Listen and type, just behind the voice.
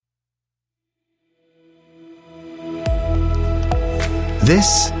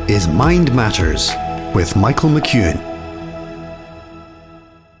This is Mind Matters with Michael McEwen.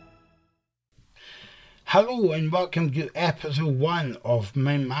 Hello and welcome to episode 1 of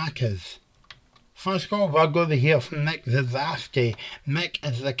Mind Matters. First off, we're going to hear from Nick Zazasti. Nick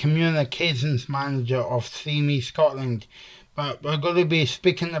is the Communications Manager of CME Scotland, but we're going to be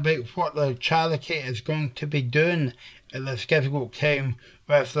speaking about what the charity is going to be doing at this difficult time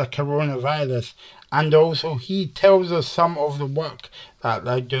with the coronavirus, and also he tells us some of the work that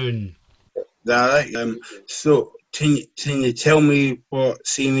they're doing. So can you tell me what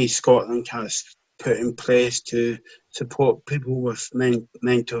CME Scotland has put in place to support people with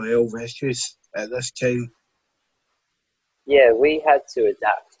mental health issues at this time? Yeah, we had to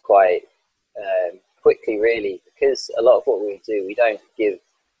adapt quite quickly, really, because a lot of what we do, we don't give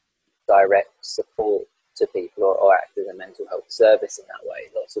direct support to people or act as a mental health service in that way.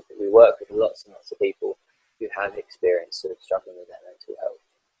 We work with lots and lots of people who have experience of struggling with their mental health,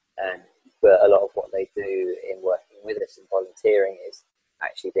 but a lot of what they do in working with us and volunteering is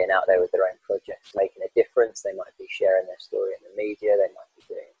actually being out there with their own projects, making a difference. They might be sharing their story in the media, they might be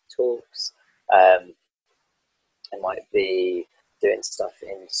doing talks, they might be doing stuff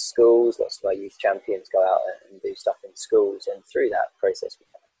in schools. Lots of our youth champions go out and do stuff in schools, and through that process we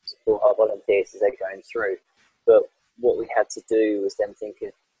can support our volunteers as they're going through. But what we had to do was then think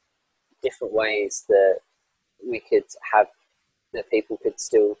of different ways that we could have, that people could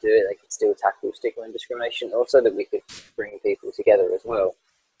still do it, they could still tackle stigma and discrimination, also that we could bring people together as well.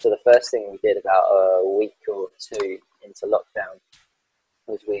 So the first thing we did about a week or two into lockdown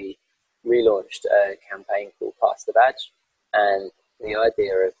was we relaunched a campaign called Pass the Badge. And the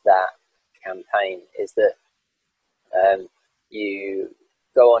idea of that campaign is that you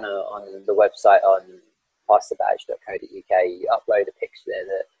go on the website on passthebadge.co.uk, you upload a picture there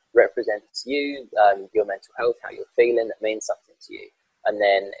that represents you, your mental health, how you're feeling, that means something to you. And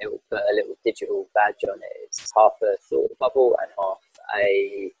then it will put a little digital badge on it. It's half a thought bubble and half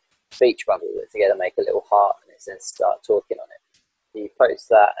a speech bubble that together make a little heart, and it says start talking on it. You post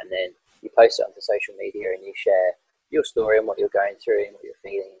that, and then you post it onto social media and you share your story and what you're going through and what you're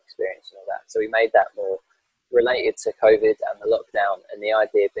feeling, experiencing, all that. So we made that more related to COVID and the lockdown, and the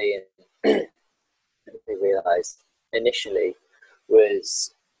idea being, we realised initially,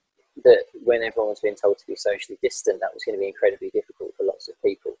 was that when everyone was being told to be socially distant, that was going to be incredibly difficult for lots of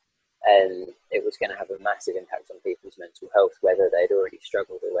people, and it was going to have a massive impact on people's mental health, whether they'd already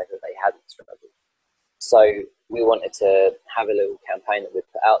struggled or whether they hadn't struggled. So we wanted to have a little campaign that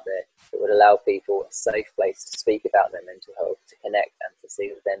we'd put out there that would allow people a safe place to speak about their mental health, to connect and to see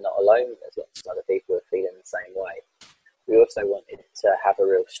that they're not alone, as lots of other people are feeling the same way. We also wanted to have a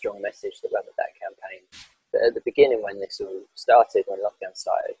real strong message that went with that campaign. But at the beginning, when this all started, when lockdown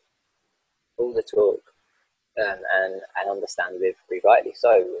started, all the talk, and understandably rightly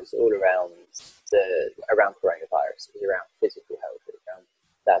so, was all around coronavirus. It was around physical health, it was around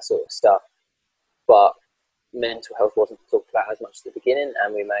that sort of stuff. But mental health wasn't talked about as much at the beginning,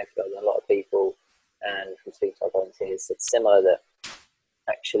 and we may have got a lot of people, and from speaking to our volunteers, it's similar, that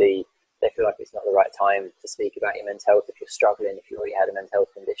actually they feel like it's not the right time to speak about your mental health if you're struggling, if you already had a mental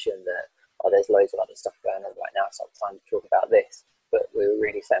health condition, that there's loads of other stuff going on right now, it's not time to talk about this. But we were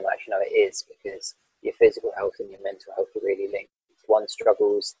really saying, well, actually, no, it is, because your physical health and your mental health are really linked. If one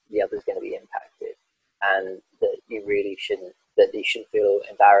struggles, the other's going to be impacted, and that you shouldn't feel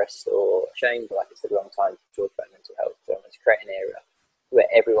embarrassed or ashamed, like it's the wrong time to talk about mental health. So let's create an area where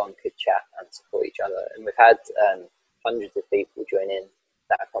everyone could chat and support each other. And we've had hundreds of people join in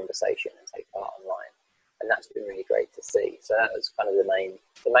that conversation and take part online, and that's been really great to see. So that was kind of the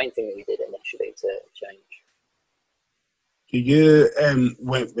main thing that we did initially to change. Do you,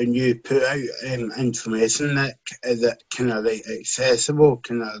 when you put out information that kind of like accessible,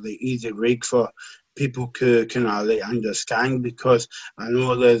 kind of like easy read for people to kind of like understand? Because I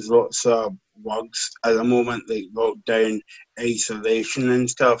know there's lots of words at the moment, like lockdown, isolation and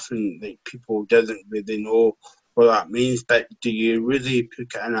stuff, and like people doesn't really know what that means. But do you really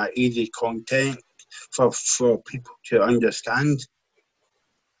put kind of easy content for people to understand?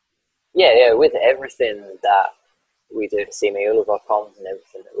 Yeah, with everything that we do at CME, all of our comms and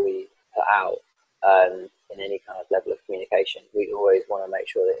everything that we put out in any kind of level of communication, we always want to make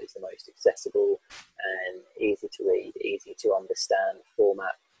sure that it's the most accessible and easy to read, easy to understand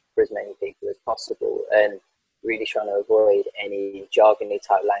format for as many people as possible, and really trying to avoid any jargony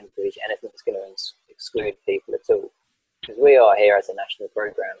type language, anything that's going to exclude people at all. Because we are here as a national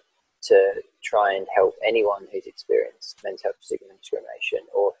programme to try and help anyone who's experienced mental health stigma and discrimination,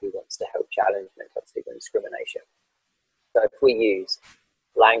 or who wants to help challenge mental health stigma and discrimination. So if we use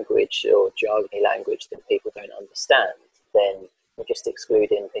language or jargony language that people don't understand, then we're just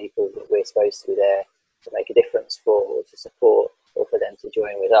excluding people that we're supposed to be there to make a difference for, or to support, or for them to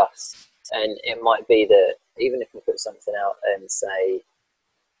join with us. And it might be that even if we put something out and say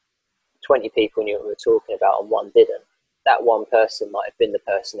 20 people knew what we were talking about and one didn't, that one person might have been the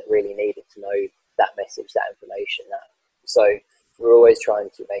person that really needed to know that message, that information. So we're always trying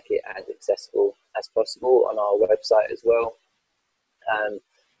to make it as accessible as possible on our website as well.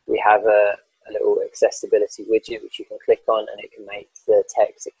 We have a little accessibility widget which you can click on, and it can make the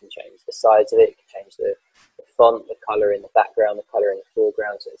text, it can change the size of it, it can change the font, the colour in the background, the colour in the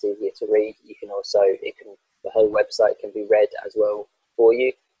foreground, so it's easier to read. You can also, the whole website can be read as well for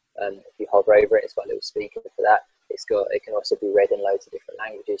you. If you hover over it, it's got a little speaker for that. It can also be read in loads of different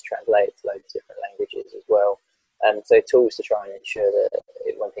languages, translated to loads of different languages as well. So tools to try and ensure that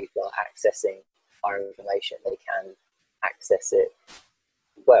when people are accessing our information, they can access it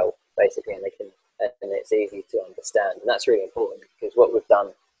well, basically, and it's easy to understand. And that's really important, because what we've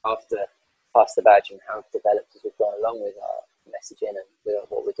done after Pass the Badge and how it's developed as we've gone along with our messaging and with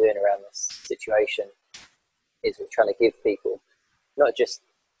what we're doing around this situation is we're trying to give people not just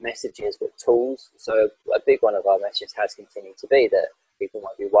messages but tools. So a big one of our messages has continued to be that people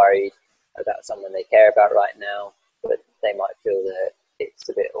might be worried about someone they care about right now, but they might feel that it's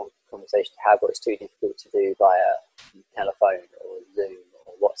a bit of a conversation to have, or it's too difficult to do via telephone or Zoom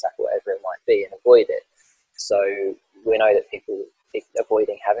or WhatsApp or whatever it might be, and avoid it. So we know that people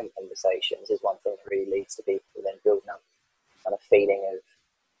avoiding having conversations is one thing that really leads to people then building up kind of feeling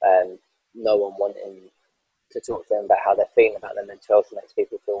of no one wanting to talk to them about how they're feeling about their mental health. It makes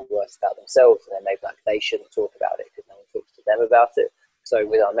people feel worse about themselves, and then maybe like they shouldn't talk about it because no one talks to them about it. So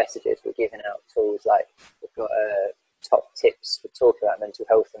with our messages, we're giving out tools like we've got top tips for talking about mental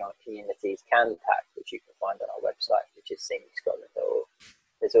health in our communities can pack, which you can find on our website, which is seamiscotland.org.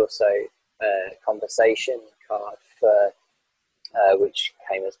 There's also a conversation card for which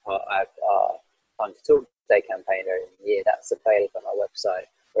came as part of our Time to Talk Day campaign earlier in the year. That's available on our website,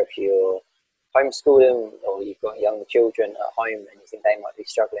 or if you're homeschooling or you've got young children at home and you think they might be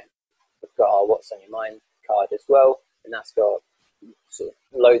struggling, we've got our What's on Your Mind card as well, and that's got sort of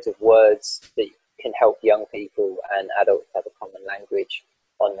loads of words that can help young people and adults have a common language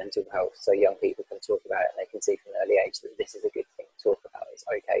on mental health, so young people can talk about it and they can see from an early age that this is a good thing to talk about, it's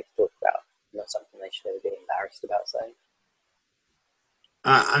okay to talk about, not something they should ever be embarrassed about saying.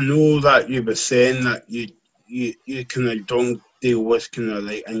 I know that you were saying that you kind of don't deal with kind of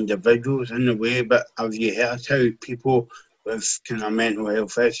like individuals in a way, but have you heard how people with kind of mental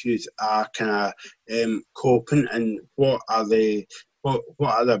health issues are kind of coping, and what are the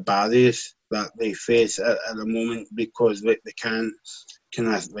barriers that they face at the moment, because they can't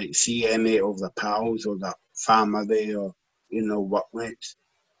kind of like see any of their pals or their family or workmates?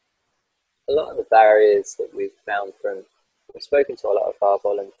 A lot of the barriers that we've found we've spoken to a lot of our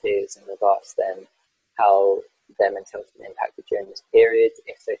volunteers and we've asked them how their mental health has been impacted during this period,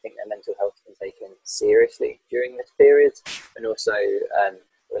 if they think their mental health has been taken seriously during this period, and also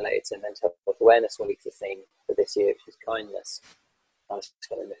related to Mental Health Awareness Week, the theme for this year, which is kindness. I was just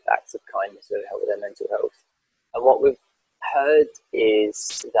going to acts of kindness that help with their mental health. And what we've heard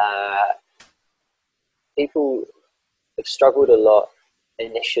is that people have struggled a lot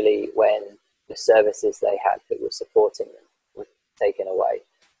initially when the services they had that were supporting them were taken away,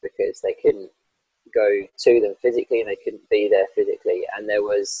 because they couldn't go to them physically, they couldn't be there physically, and there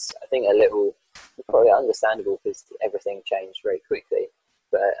was, I think, a little, probably understandable because everything changed very quickly,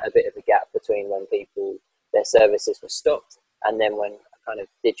 but a bit of a gap between when their services were stopped and then when a kind of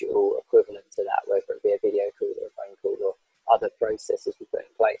digital equivalent to that, whether it be a video call or a phone call or other processes were put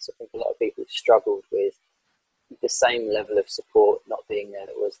in place. I think a lot of people struggled with the same level of support not being there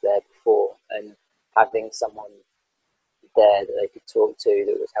that was there before, and having someone there that they could talk to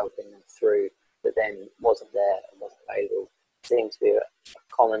that was helping them through, that then wasn't there and wasn't available, seemed to be a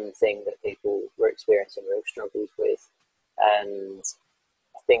common thing that people were experiencing real struggles with. And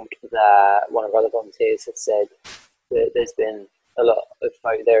I think that one of our other volunteers had said that there's been a lot of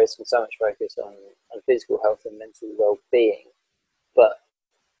there has been so much focus on physical health and mental well-being, but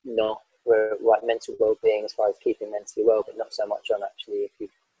not like mental well-being as far as keeping mentally well, but not so much on actually if you've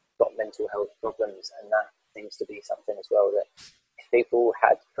got mental health problems. And that seems to be something as well, that if people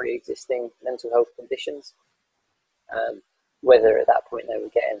had pre-existing mental health conditions, whether at that point they were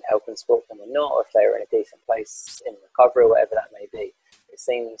getting help and support from them or not, or if they were in a decent place in recovery or whatever that may be, it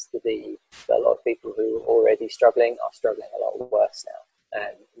seems to be that a lot of people who are already struggling are struggling a lot worse now.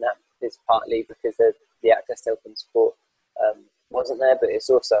 And that is partly because the access to help and support wasn't there, but it's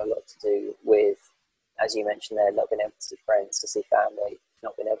also a lot to do with, as you mentioned there, not being able to see friends, to see family,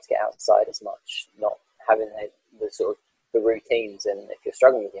 not being able to get outside as much, not having the sort of the routines, and if you're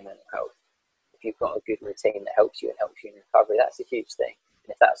struggling with your mental health, if you've got a good routine that helps you and helps you in recovery, that's a huge thing.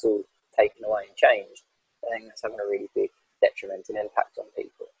 And if that's all taken away and changed, I think that's having a really big detrimental impact on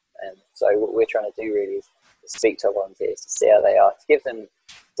people. And so what we're trying to do really is speak to our volunteers to see how they are, to give them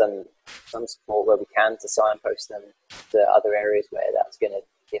some support where we can, to signpost them to other areas where that's going to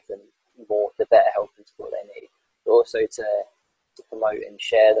give them the better help and support they need, but also to promote and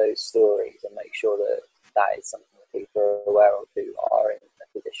share those stories and make sure that that is something that people are aware of who are in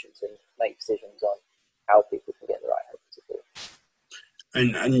a position to make decisions on how people can get the right help and support.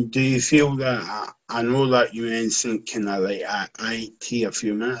 And do you feel that, I know that you mentioned kind of like IT a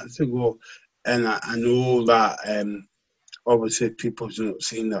few minutes ago, and I know that obviously people's not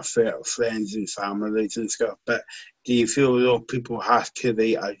seeing their friends and families and stuff, but do you feel though people have to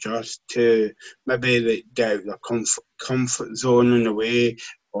adjust to maybe get out their comfort zone in a way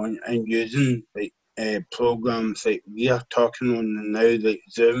and using programs like we are talking on now, like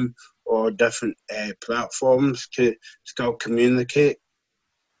Zoom or different platforms to still communicate?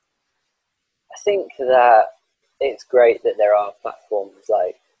 I think that it's great that there are platforms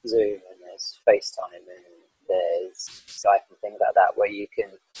like Zoom and there's FaceTime and there's Skype and things like that where you can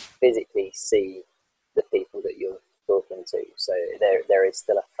physically see the people that you're talking to. So there is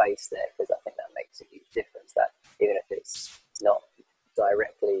still a face there, because I think that makes a huge difference, that even if it's not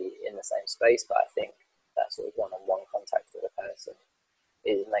directly in the same space, but I think that sort of one-on-one contact with a person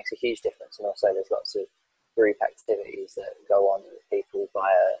makes a huge difference. And also there's lots of group activities that go on with people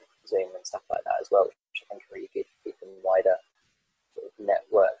via Zoom and stuff like that as well, which I think are really good for keeping wider sort of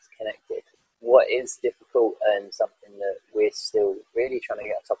networks connected. What is difficult and something that we're still really trying to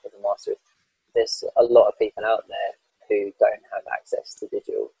get on top of the master, there's a lot of people out there who don't have access to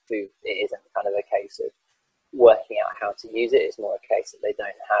digital, who it isn't kind of a case of working out how to use it, it's more a case that they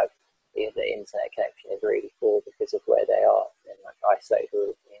don't have either the internet connection is really poor because of where they are in like isolated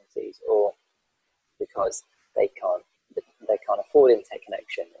rural communities, or because they can't afford internet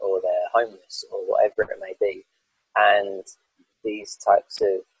connection, or they're homeless, or whatever it may be. And these types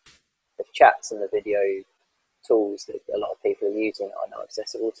of chats and the video tools that a lot of people are using are not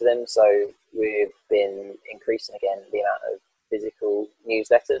accessible to them. So we've been increasing again the amount of physical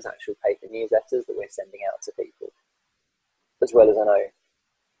newsletters, actual paper newsletters that we're sending out to people, as well as I know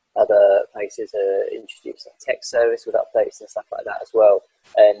other places are introducing text service with updates and stuff like that as well.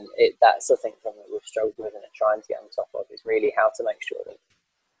 And that's I think something that we've struggled with and are trying to get on top of, is really how to make sure that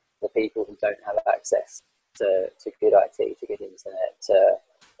the people who don't have access to good IT, to good internet, to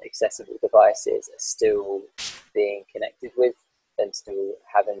accessible devices are still being connected with and still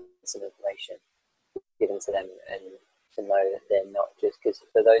having some information given to them, and to know that they're not just, because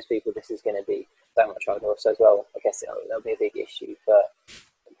for those people this is going to be so much harder. Also as well, I guess there'll be a big issue for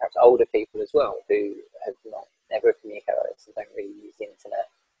perhaps older people as well who have never communicated like this and don't really use the internet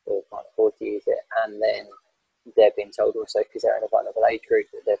or can't afford to use it, and then they're being told also, because they're in a vulnerable age group,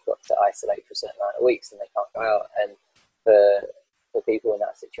 that they've got to isolate for a certain amount of weeks and they can't go out. And for people in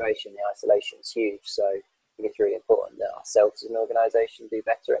that situation, the isolation is huge. So I think it's really important that ourselves as an organisation do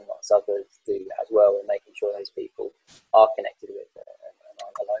better, and lots of others do as well, in making sure those people are connected with and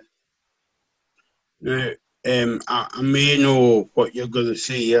aren't alone. Now, I may know what you're going to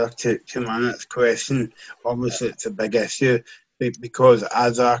say here to my next question. Obviously, it's a big issue, because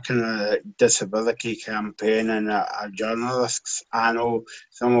as a kind of disability campaign and a journalist, I know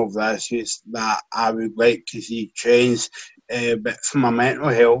some of the issues that I would like to see changed. But from a mental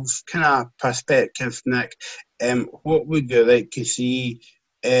health kind of perspective, Nick, what would you like to see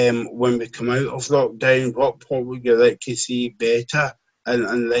when we come out of lockdown? What would you like to see better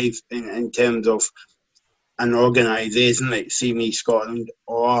in life in terms of an organisation like See Me Scotland,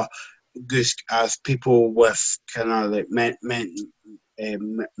 or just as people with kind of like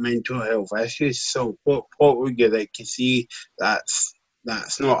mental health issues? So what would you like to see that's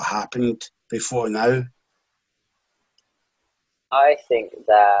not happened before now? I think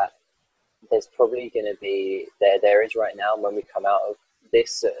that there's probably going to be, there is right now, when we come out of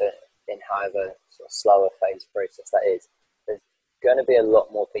this in however sort of slower phase process that is, there's going to be a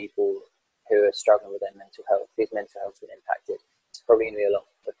lot more people who are struggling with their mental health, whose mental health has been impacted. There's probably going to be a lot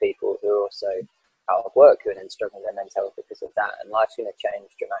of people who are also out of work who are then struggling with their mental health because of that. And life's going to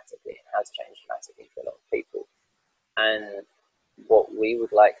change dramatically, and has changed dramatically for a lot of people. And what we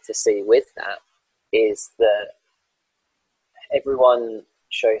would like to see with that is that everyone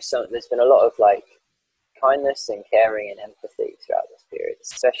shows there's been a lot of like kindness and caring and empathy throughout this period,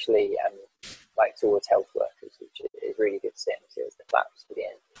 especially like towards health workers, which is really good to see. There's the claps for the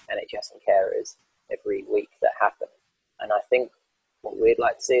NHS and carers every week that happen. And I think what we'd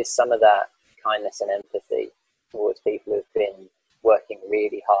like to see is some of that kindness and empathy towards people who've been working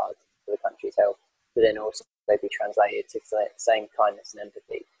really hard for the country's health, but then also be translated to the same kindness and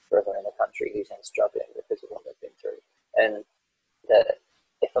empathy for everyone in the country who's then struggling because of what they've been through. And that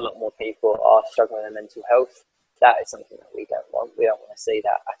if a lot more people are struggling with their mental health, that is something that we don't want. We don't want to see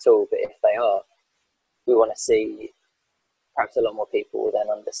that at all. But if they are, we want to see perhaps a lot more people will then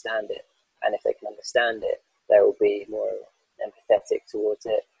understand it. And if they can understand it, they will be more empathetic towards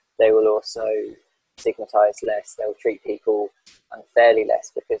it. They will also stigmatise less. They'll treat people unfairly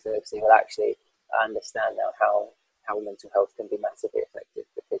less because they'll see, well, actually, I understand now how mental health can be massively affected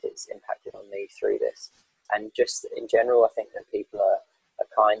because it's impacted on me through this. And just in general, I think that people are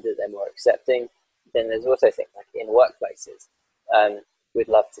kinder, they're more accepting. Then there's also things like in workplaces. We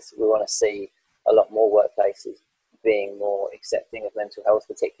want to see a lot more workplaces being more accepting of mental health,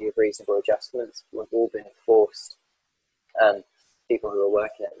 particularly of reasonable adjustments. We've all been forced, people who are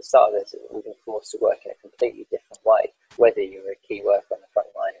working at the start of this, have all been forced to work in a completely different way, whether you're a key worker on the front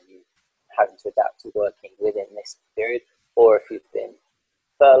line and you having to adapt to working within this period, or if you've been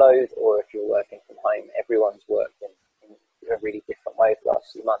furloughed, or if you're working from home. Everyone's worked in a really different way for the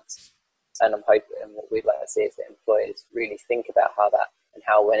last few months. And I'm hoping, and what we'd like to see is that employers really think about how that, and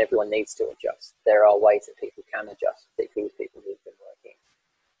how when everyone needs to adjust, there are ways that people can adjust, particularly with people who've been working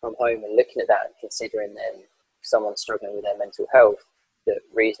from home, and looking at that and considering then someone struggling with their mental health, that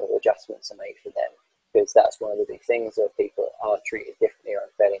reasonable adjustments are made for them. Because that's one of the big things that people are treated differently or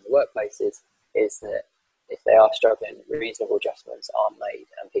unfairly in the workplaces, is that if they are struggling, reasonable adjustments aren't made,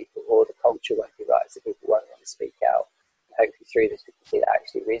 and people, or the culture won't be right, so people won't want to speak out. And hopefully through this we can see that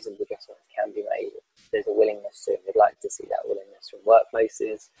actually reasonable adjustments can be made. There's a willingness to, and we'd like to see that willingness from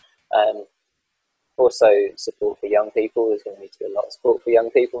workplaces. Also support for young people. There's going to need to be a lot of support for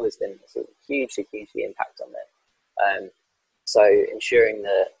young people. There's been sort of hugely impact on them. So ensuring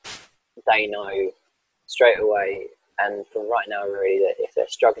that they know straight away, and from right now really, that if they're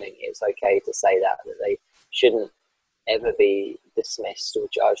struggling, it's okay to say that they shouldn't ever be dismissed or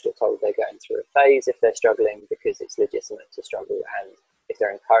judged or told they're going through a phase if they're struggling, because it's legitimate to struggle, and if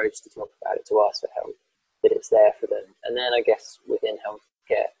they're encouraged to talk about it, to ask for help, that it's there for them. And then I guess within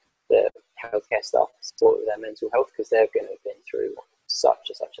healthcare, the healthcare staff support with their mental health, because they're going to have been through such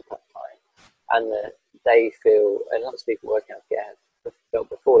a tough time, and that they feel, and lots of people working in healthcare have felt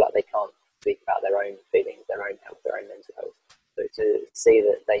before like they can't speak about their own feelings, their own health, their own mental health. So to see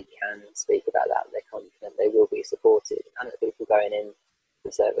that they can speak about that, they're confident, they will be supported, and that people going in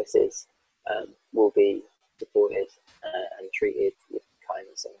the services will be supported and treated with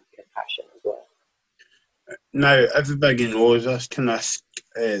kindness and compassion as well. Now, everybody knows this kind of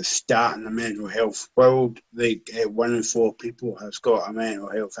stat in the mental health world, like 1 in 4 people has got a mental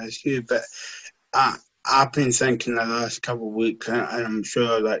health issue, but I've been thinking the last couple of weeks, and I'm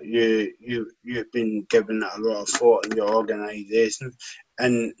sure that you've been giving it a lot of thought in your organisation,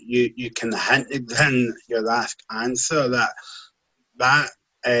 and you kind of hinted in your last answer that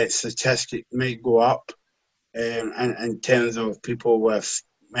statistic might go up in terms of people with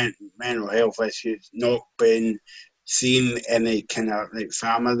mental health issues not being seen any kind of like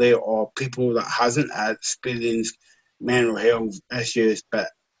family or people that hasn't experienced mental health issues but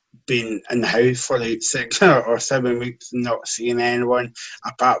been in the house for like 6 or 7 weeks and not seeing anyone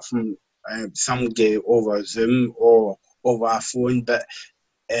apart from some get over Zoom or over a phone. But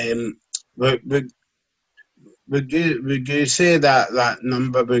would you say that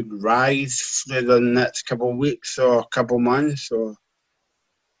number would rise through the next couple of weeks or couple of months? Or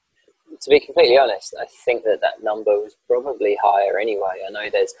to be completely honest, I think that number was probably higher anyway. I know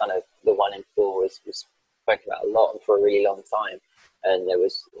there's kind of the 1 in 4 was spoken about a lot and for a really long time. And there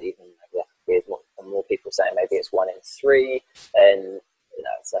was even more people saying maybe it's 1 in 3, and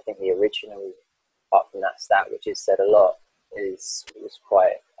that's, I think the original, apart from that stat, which is said a lot, was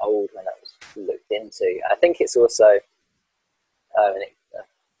quite old when that was looked into. I think it's also, and it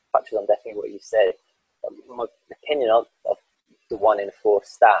touches on definitely what you said, my opinion of the 1 in 4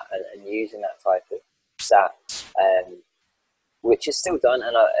 stat and using that type of stat, which is still done,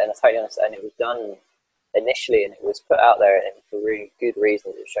 and I totally understand it was done initially, and it was put out there and for really good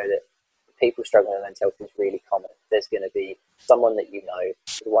reasons. It showed that people struggling with mental health is really common. There's going to be someone that you know,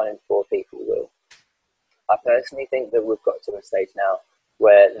 1 in 4 people will. I personally think that we've got to a stage now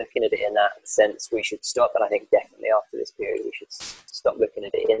where looking at it in that sense, we should stop, and I think definitely after this period we should stop looking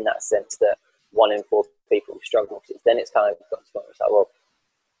at it in that sense that 1 in 4 people struggle. Then it's kind of got to the point where it's like, well,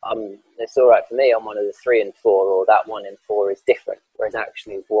 it's all right for me, I'm one of the 3 in 4, or that 1 in 4 is different. Whereas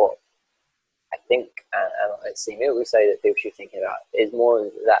actually what I think, and at CME, we say that people should be thinking about is more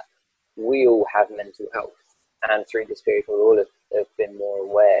that we all have mental health, and through this period we all have been more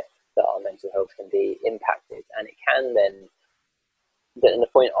aware that our mental mental health can be impacted, and it can then. And the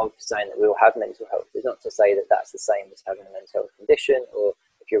point of saying that we all have mental health is not to say that that's the same as having a mental health condition, or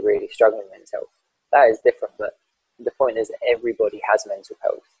if you're really struggling with mental health, that is different. But the point is that everybody has mental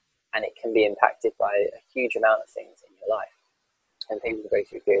health, and it can be impacted by a huge amount of things in your life. And people go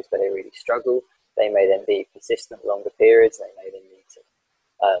through periods where they really struggle. They may then be persistent longer periods. They may then need to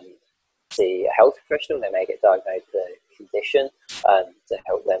see a health professional. They may get diagnosed with a condition to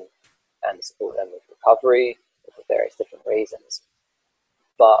help them and support them with recovery for various different reasons.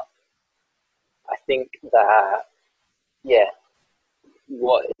 But I think that,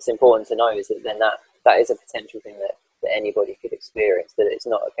 what it's important to know is that then that is a potential thing that anybody could experience, that it's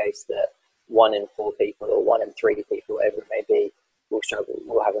not a case that 1 in 4 people or 1 in 3 people, whatever it may be, will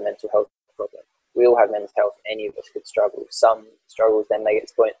have a mental health problem. We all have mental health. Any of us could struggle. Some struggles then may get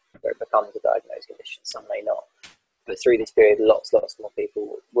to the point where it becomes a diagnosed condition. Some may not. But through this period, lots more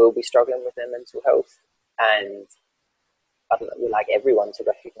people will be struggling with their mental health. And I would like everyone to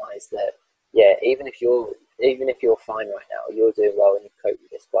recognise that, even if you're fine right now, you're doing well and you cope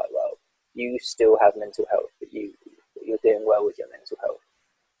with this quite well, you still have mental health, but you're doing well with your mental health.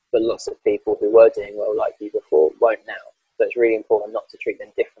 But lots of people who were doing well like you before won't now. So it's really important not to treat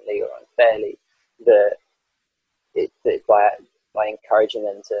them differently or unfairly. By encouraging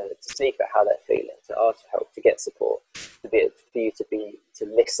them to speak about how they're feeling, to ask for help, to get support, for you to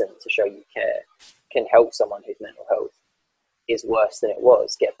listen, to show you care, can help someone whose mental health is worse than it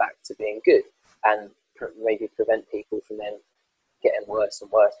was get back to being good, and maybe prevent people from then getting worse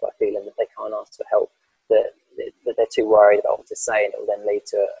and worse by feeling that they can't ask for help, that they're too worried about what to say, and it will then lead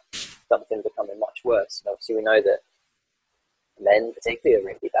to something becoming much worse. And obviously we know that men particularly are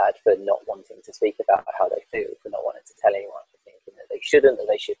really bad for not wanting to speak about how they feel, for not wanting to tell anyone, for thinking that they shouldn't, that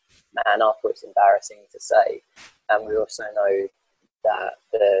they should man up, or it's embarrassing to say. And we also know that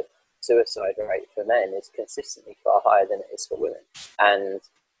the suicide rate for men is consistently far higher than it is for women. And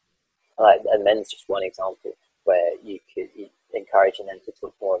men's just one example where encouraging them to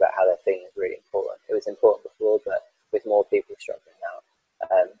talk more about how they're feeling is really important. It was important before, but with more people struggling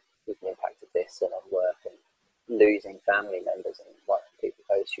now, with the impact of this and on work and losing family members and what people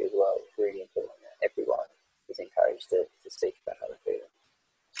close to you as well, it's really important that everyone is encouraged to speak about how they're feeling.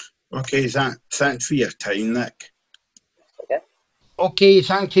 Okay, thanks for your time, Nick. Okay,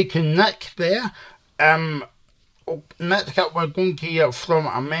 thank you to Nick there. Next up, we're going to hear from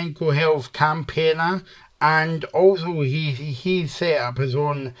a mental health campaigner, and also he set up his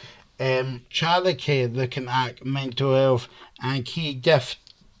own charity looking at mental health, and he gives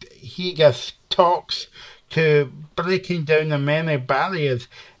talks to breaking down the many barriers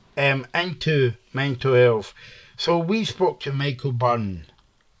into mental health. So we spoke to Michael Byrne.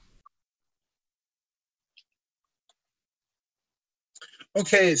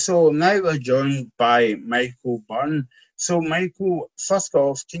 Okay, so now we're joined by Michael Byrne. So Michael, first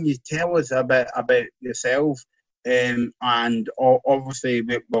off, can you tell us a bit about yourself? And obviously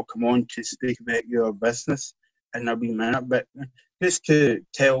we'll come on to speak about your business in a wee minute, but just to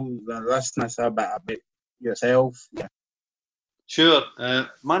tell the listeners a bit about yourself. Sure.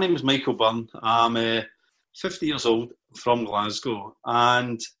 My name is Michael Byrne. I'm 50 years old, from Glasgow,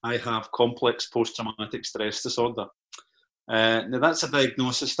 and I have complex post-traumatic stress disorder. Now that's a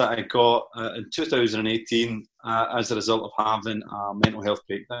diagnosis that I got in 2018 as a result of having a mental health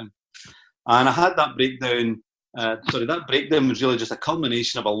breakdown. And I had that breakdown, that breakdown was really just a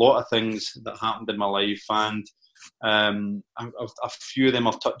culmination of a lot of things that happened in my life, and a few of them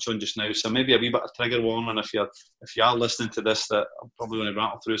I'll touch on just now. So maybe a wee bit of trigger warning if you are listening to this, that I'm probably going to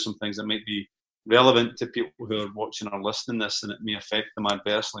rattle through some things that might be relevant to people who are watching or listening to this, and it may affect them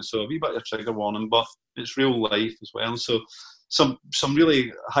adversely. So a wee bit of trigger warning, but it's real life as well. So some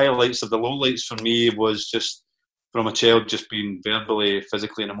really highlights of the lowlights for me was just from a child just being verbally,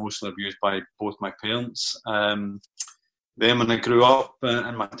 physically and emotionally abused by both my parents. Then when I grew up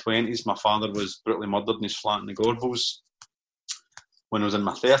in my 20s, my father was brutally murdered in his flat in the Gorbals. When I was in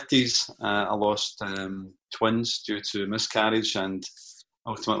my 30s, I lost twins due to miscarriage and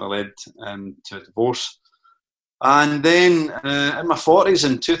ultimately led to a divorce. And then in my 40s,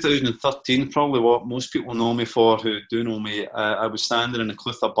 in 2013, probably what most people know me for who do know me, I was standing in the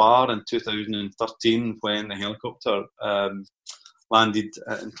Clutha Bar in 2013 when the helicopter landed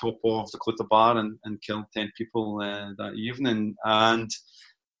on top of the Clutha Bar and killed 10 people that evening. And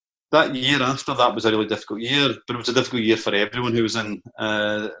that year after that was a really difficult year, but it was a difficult year for everyone who was in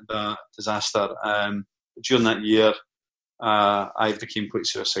that disaster. During that year, I became quite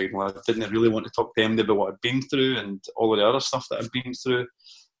suicidal. I didn't really want to talk to anybody about what I'd been through and all of the other stuff that I'd been through.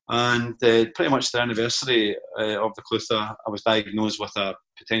 And pretty much the anniversary of the Clutha, I was diagnosed with a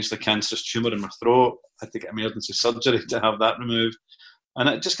potentially cancerous tumour in my throat. I had to get emergency surgery to have that removed. And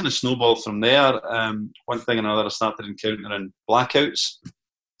it just kind of snowballed from there. One thing and another, I started encountering blackouts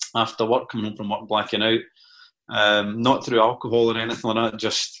after work, coming home from work, blacking out. Not through alcohol or anything like that,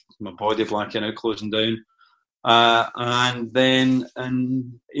 just my body blacking out, closing down. And then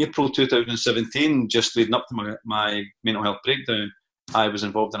in April 2017, just leading up to my mental health breakdown, I was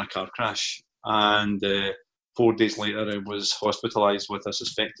involved in a car crash. And 4 days later, I was hospitalised with a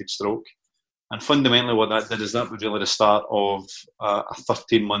suspected stroke. And fundamentally what that did is that was really the start of a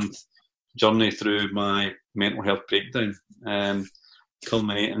 13-month journey through my mental health breakdown,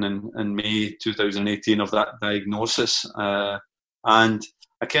 culminating in May 2018 of that diagnosis. And I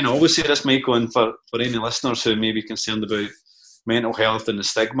kind of always say this, Michael, and for any listeners who may be concerned about mental health and the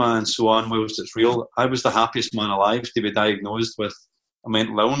stigma and so on, whilst it's real, I was the happiest man alive to be diagnosed with a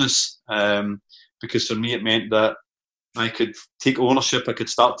mental illness, because for me it meant that I could take ownership. I could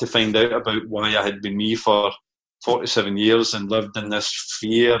start to find out about why I had been me for 47 years and lived in this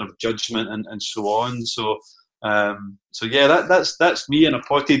fear of judgment and so on. So yeah, that's me in a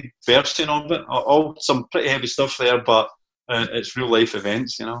potted version of it. All some pretty heavy stuff there, but it's real life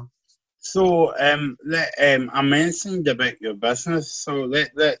events, you know. So I mentioned about your business. So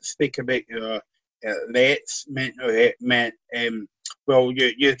let's speak about your Let's mental health. Well,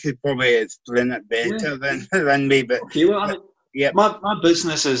 you could probably explain it better than me, but okay, well, yeah, my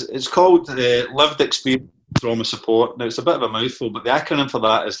business it's called Lived Experience Trauma Support. Now it's a bit of a mouthful, but the acronym for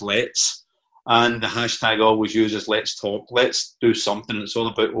that is Let's, and the hashtag I always use is Let's Talk. Let's do something. It's all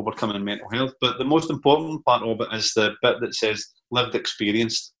about overcoming mental health, but the most important part of it is the bit that says Lived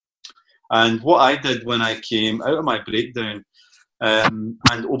Experienced. And what I did when I came out of my breakdown, and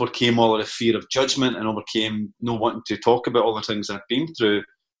overcame all of the fear of judgment and overcame not wanting to talk about all the things I've been through,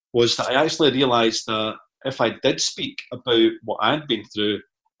 was that I actually realised that if I did speak about what I'd been through, it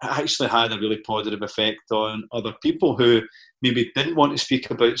actually had a really positive effect on other people who maybe didn't want to speak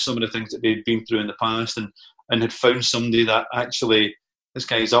about some of the things that they'd been through in the past, and had found somebody that actually, this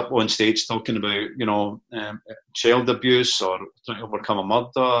guy's up on stage talking about, you know, child abuse or trying to overcome a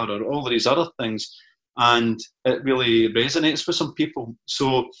murder or all of these other things. And it really resonates with some people.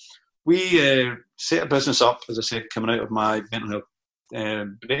 So we set a business up, as I said, coming out of my mental health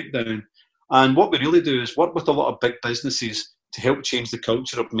breakdown. And what we really do is work with a lot of big businesses to help change the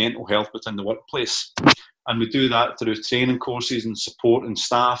culture of mental health within the workplace. And we do that through training courses and support and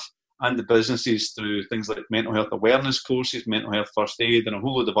staff and the businesses through things like mental health awareness courses, mental health first aid, and a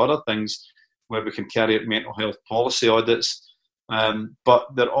whole load of other things where we can carry out mental health policy audits. But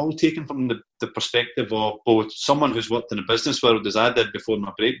they're all taken from the perspective of both someone who's worked in the business world, as I did before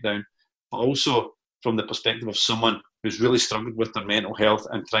my breakdown, but also from the perspective of someone who's really struggled with their mental health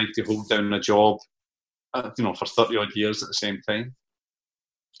and tried to hold down a job, for 30 odd years at the same time.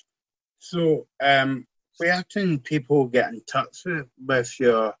 So, where can people get in touch with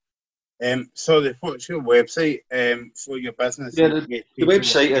your? What's your website for your business? Yeah, the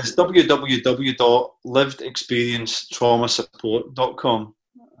website is www.livedexperiencedtraumasupport.com.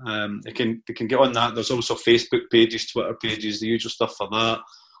 They can get on that. There's also Facebook pages, Twitter pages, the usual stuff for that.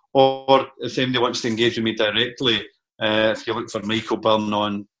 Or if anybody wants to engage with me directly, if you look for Michael Byrne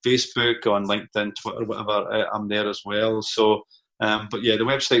on Facebook, on LinkedIn, Twitter, whatever, I'm there as well. So, but yeah, the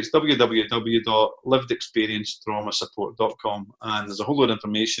website's www.livedexperiencedtraumasupport.com, and there's a whole lot of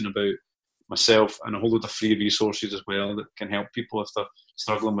information about myself and a whole lot of free resources as well that can help people if they're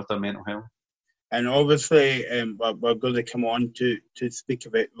struggling with their mental health. And obviously, we're going to come on to speak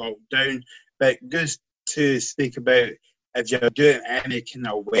about lockdown, but just to speak about if you're doing any kind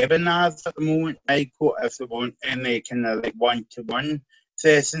of webinars at the moment, Michael, if they want any kind of like one-to-one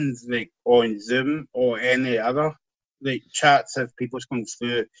sessions like on Zoom or any other like chats if people's going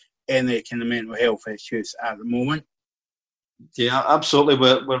through any kind of mental health issues at the moment. Yeah, absolutely.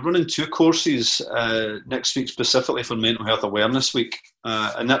 We're running 2 courses next week specifically for Mental Health Awareness Week,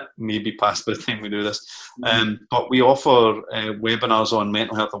 and that may be past by the time we do this. But we offer webinars on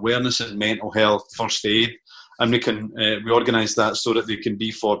mental health awareness and mental health first aid, and we organise that so that they can be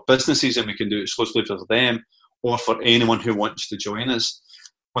for businesses and we can do it exclusively for them or for anyone who wants to join us.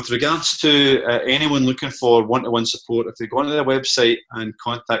 With regards to anyone looking for one-to-one support, if they go onto their website and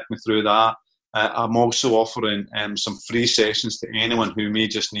contact me through that, I'm also offering some free sessions to anyone who may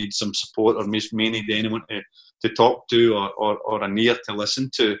just need some support or may need anyone to talk to or an ear to listen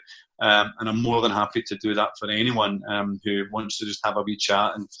to. And I'm more than happy to do that for anyone who wants to just have a wee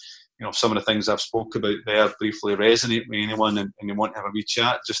chat. And you know, if some of the things I've spoke about there briefly resonate with anyone and you want to have a wee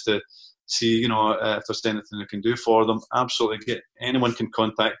chat just to see, if there's anything I can do for them. Absolutely, anyone can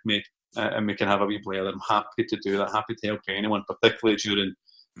contact me, and we can have a wee blather. I'm happy to do that. Happy to help anyone, particularly during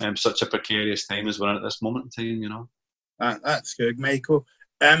such a precarious time as we're in at this moment in time. That's good, Michael.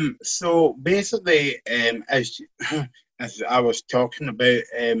 So basically, as I was talking about,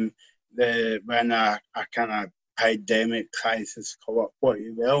 when a kind of pandemic crisis come up, what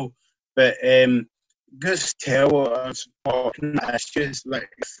you will, but just tell us what issues like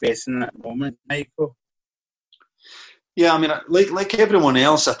you're facing at the moment, Michael. Yeah, I mean, like everyone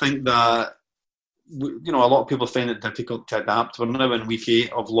else, I think that a lot of people find it difficult to adapt. We're now in week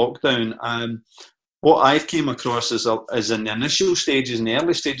 8 of lockdown. What I've came across is in the initial stages, in the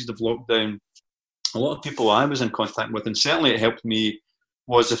early stages of lockdown, a lot of people I was in contact with, and certainly it helped me,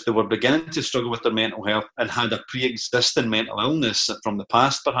 was if they were beginning to struggle with their mental health and had a pre-existing mental illness from the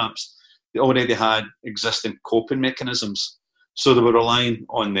past, perhaps, they already had existing coping mechanisms. So they were relying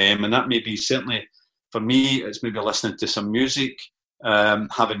on them. And that may be, certainly for me, it's maybe listening to some music,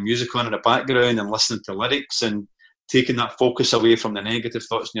 having music on in the background and listening to lyrics and taking that focus away from the negative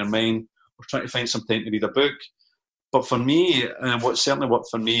thoughts in your mind, or trying to find some time to read a book. But for me, what certainly worked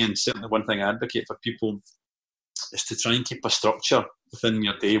for me, and certainly one thing I advocate for people, is to try and keep a structure within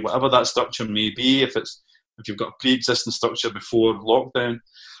your day, whatever that structure may be. If you've got a pre-existing structure before lockdown,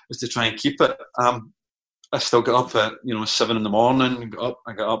 is to try and keep it. I still get up at 7 in the morning.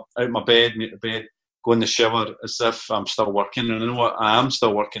 I get up out of my bed, make the bed, go in the shower as if I'm still working. And I know what, I am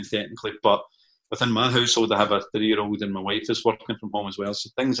still working technically, but within my household I have a 3-year-old and my wife is working from home as well, so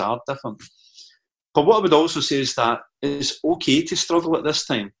things are different. But what I would also say is that it's okay to struggle at this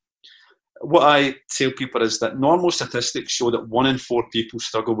time. What I tell people is that normal statistics show that 1 in 4 people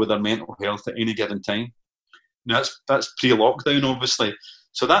struggle with their mental health at any given time. Now that's pre-lockdown, obviously.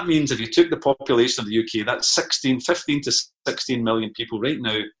 So that means if you took the population of the UK, that's 15 to 16 million people right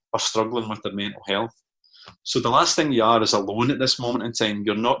now are struggling with their mental health. So the last thing you are is alone at this moment in time.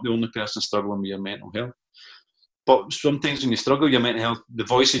 You're not the only person struggling with your mental health. But sometimes when you struggle with your mental health, the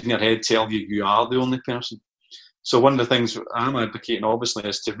voices in your head tell you you are the only person. So one of the things I'm advocating, obviously,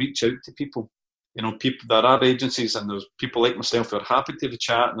 is to reach out to people. People, there are agencies and there's people like myself who are happy to have a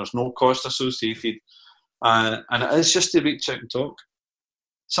chat, and there's no cost associated. And it is just to reach out and talk.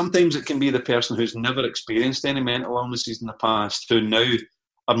 Sometimes it can be the person who's never experienced any mental illnesses in the past who now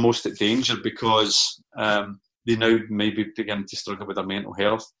are most at danger because they now maybe begin to struggle with their mental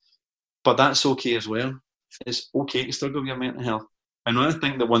health. But that's okay as well. It's okay to struggle with your mental health. And I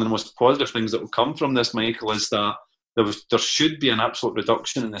think that one of the most positive things that will come from this, Michael, is that there should be an absolute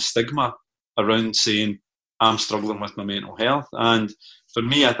reduction in the stigma around saying, I'm struggling with my mental health. And for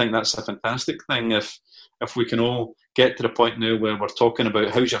me, I think that's a fantastic thing if we can all get to the point now where we're talking about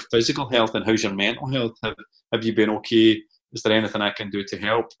how's your physical health and how's your mental health. Have you been okay? Is there anything I can do to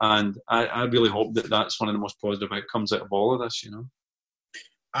help? And I really hope that that's one of the most positive outcomes out of all of this,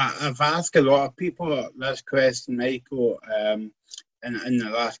 I've asked a lot of people this question, Michael, in the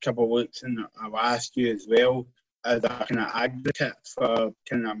last couple of weeks, and I've asked you as well, as a kind of advocate for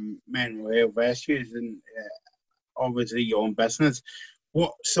kind of mental health issues and obviously your own business.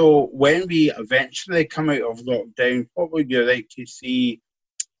 So when we eventually come out of lockdown, what would you like to see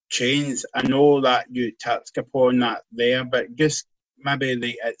change? I know that you touched upon that there, but just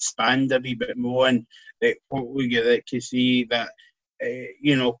maybe expand a wee bit more, and what would you like to see that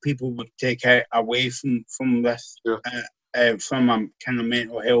people would take out away from this, sure. From a kind of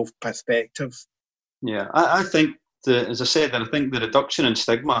mental health perspective? Yeah, I think, as I said, I think the reduction in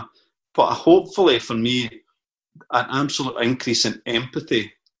stigma, but hopefully for me, an absolute increase in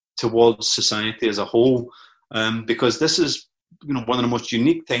empathy towards society as a whole, because this is one of the most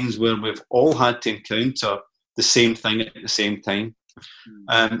unique times where we've all had to encounter the same thing at the same time.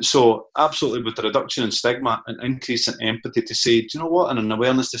 So absolutely, with the reduction in stigma, an increase in empathy to say, do you know what, and an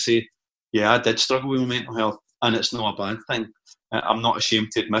awareness to say, yeah, I did struggle with my mental health and it's not a bad thing. I'm not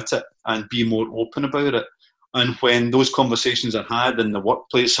ashamed to admit it, and be more open about it. And when those conversations are had in the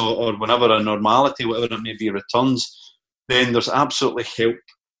workplace or whenever a normality, whatever it may be, returns, then there's absolutely help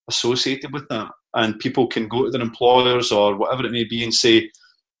associated with that. And people can go to their employers or whatever it may be and say,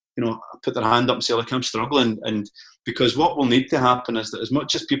 put their hand up and say, look, I'm struggling. And because what will need to happen is that as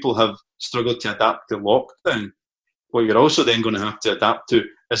much as people have struggled to adapt to lockdown, what you're also then going to have to adapt to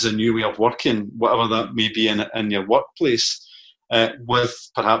is a new way of working, whatever that may be in your workplace. With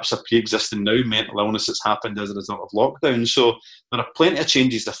perhaps a pre-existing now mental illness that's happened as a result of lockdown. So there are plenty of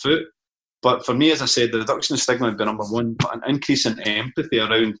changes afoot. But for me, as I said, the reduction in stigma would be number one, but an increase in empathy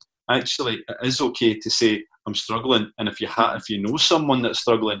around, actually, it is okay to say, I'm struggling. And if you know someone that's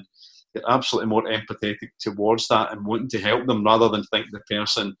struggling, you're absolutely more empathetic towards that and wanting to help them rather than think the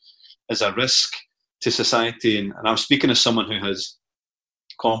person is a risk to society. And I'm speaking as someone who has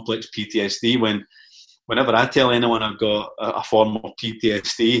complex PTSD. Whenever I tell anyone I've got a form of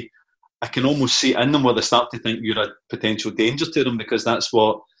PTSD, I can almost see in them where they start to think you're a potential danger to them, because that's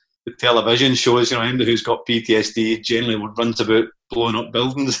what the television shows. Anybody who's got PTSD generally runs about blowing up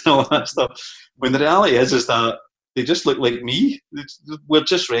buildings and all that stuff. When the reality is that they just look like me. We're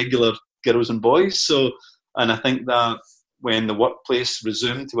just regular girls and boys. So, and I think that when the workplace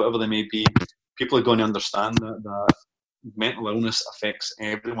resumed to whatever they may be, people are going to understand that mental illness affects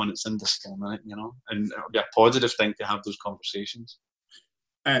everyone. It's indiscriminate, and it'll be a positive thing to have those conversations.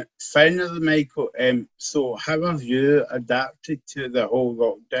 Finally, Michael, so how have you adapted to the whole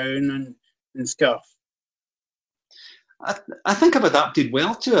lockdown and stuff? I think I've adapted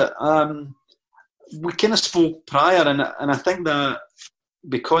well to it. We kind of spoke prior, and I think that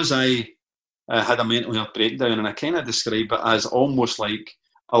because I had a mental health breakdown, and I kind of describe it as almost like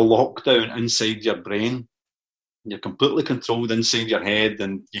a lockdown inside your brain. You're completely controlled inside your head,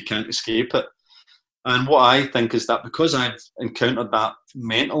 and you can't escape it. And what I think is that because I've encountered that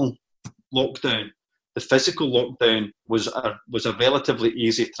mental lockdown, the physical lockdown was a relatively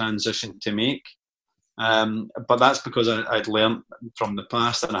easy transition to make. But that's because I'd learned from the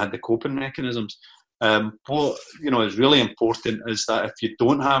past and I had the coping mechanisms. What is really important is that if you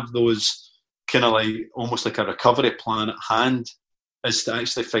don't have those kind of like almost like a recovery plan at hand, is to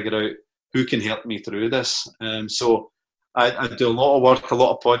actually figure out who can help me through this. So I do a lot of work, a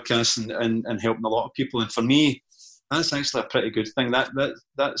lot of podcasts, and helping a lot of people. And for me, that's actually a pretty good thing.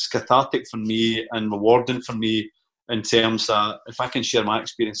 That's cathartic for me and rewarding for me, in terms that if I can share my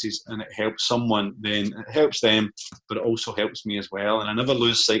experiences and it helps someone, then it helps them, but it also helps me as well. And I never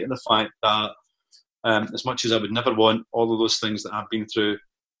lose sight of the fact that as much as I would never want all of those things that I've been through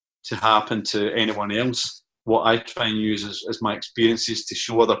to happen to anyone else, what I try and use is my experiences to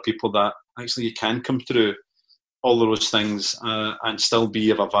show other people that actually you can come through all of those things and still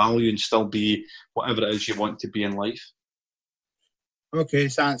be of a value and still be whatever it is you want to be in life. Okay,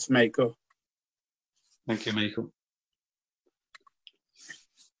 thanks, Michael. Thank you, Michael.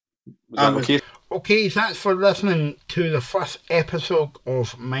 Was that okay? Okay, thanks for listening to the first episode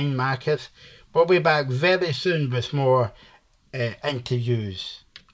of Mind Markers. We'll be back very soon with more interviews.